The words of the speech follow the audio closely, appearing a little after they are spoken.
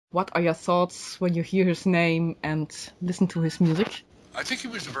What are your thoughts when you hear his name and listen to his music? I think he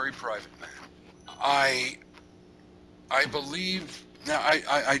was a very private man. I I believe now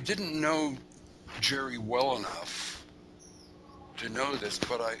I didn't know Jerry well enough to know this,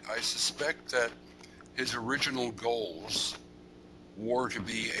 but I suspect that his original goals were to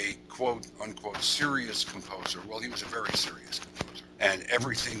be a quote unquote serious composer. Well, he was a very serious composer, and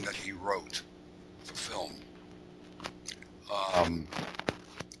everything that he wrote for film um,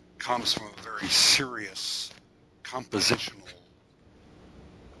 comes from a very serious compositional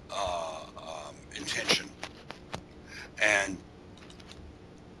intention. And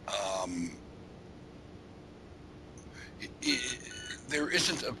um, there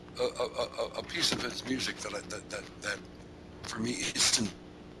isn't a piece of his music that for me isn't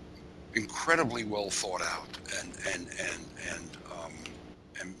incredibly well thought out and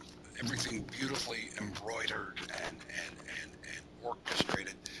everything beautifully embroidered and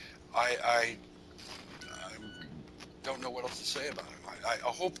orchestrated. I don't know what else to say about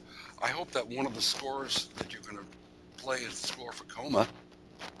him. I hope that one of the scores that you're going to play is the score for Coma,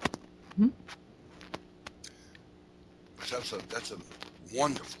 Hmm? which that's a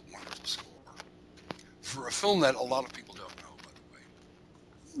wonderful score for a film that a lot of people don't know, by the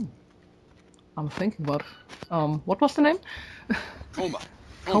way. I'm thinking about. What was the name? Coma,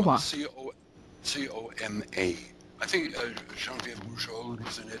 Coma. Coma. I think Geneviève Bujold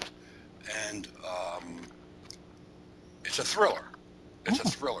was in it, and it's a thriller. It's a Oh.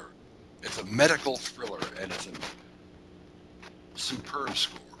 thriller. It's a medical thriller, and it's a superb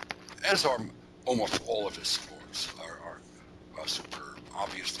score, as are almost all of his scores are superb.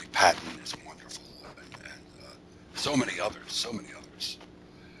 Obviously, Patton is wonderful, and so many others.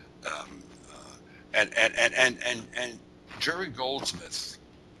 Um, and Jerry Goldsmith,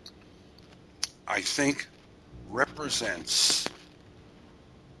 I think, represents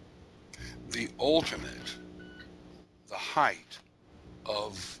the ultimate, the height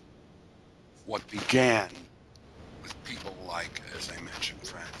of what began with people like, as I mentioned,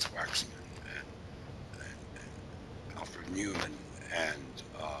 Franz Waxman and Alfred Newman and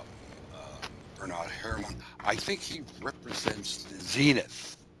Bernard Herrmann. I think he represents the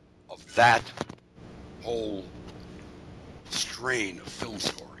zenith of that whole strain of film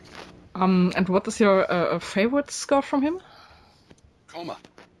scoring. And what is your favorite score from him? Coma.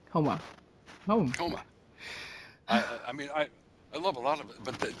 Coma. Oh. Coma. I mean, I love a lot of it,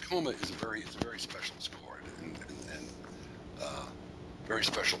 but the Coma is a very special score, and very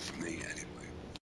special for me anyway.